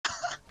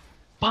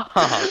Fuck.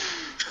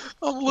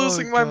 I'm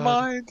losing my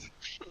mind.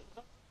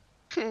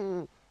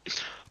 Bonk!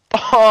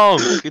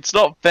 It's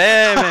not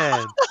fair,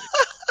 man.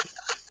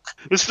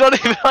 It's not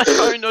even. I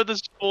don't know the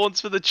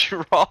spawns for the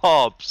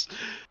drops.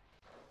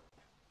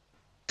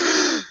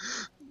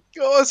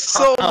 Oh, it's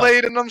so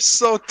late and I'm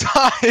so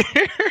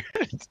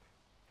tired.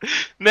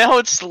 Now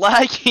it's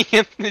lagging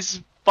and this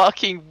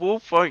fucking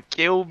wolf won't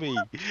kill me.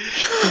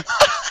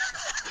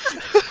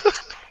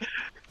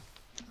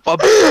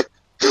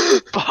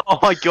 Oh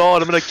my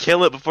god, I'm gonna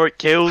kill it before it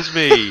kills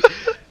me.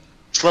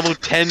 It's level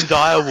 10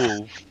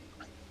 direwolf.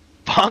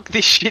 Fuck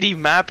this shitty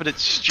map and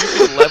its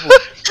stupid level.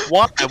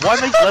 Why? Why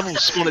make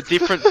levels spawn a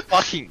different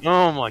fucking...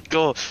 Oh my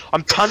god.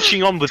 I'm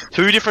punching on with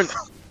two different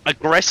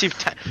aggressive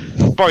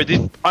Bro, this...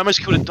 I almost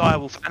killed a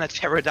direwolf and a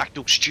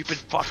pterodactyl stupid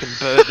fucking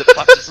bird that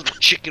flaps its little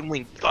chicken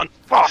wing.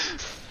 Fuck!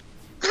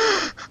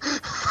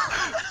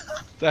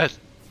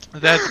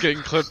 That's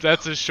getting clipped.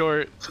 That's a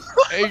short.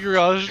 Angry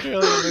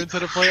Australian learns how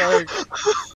to play Ark.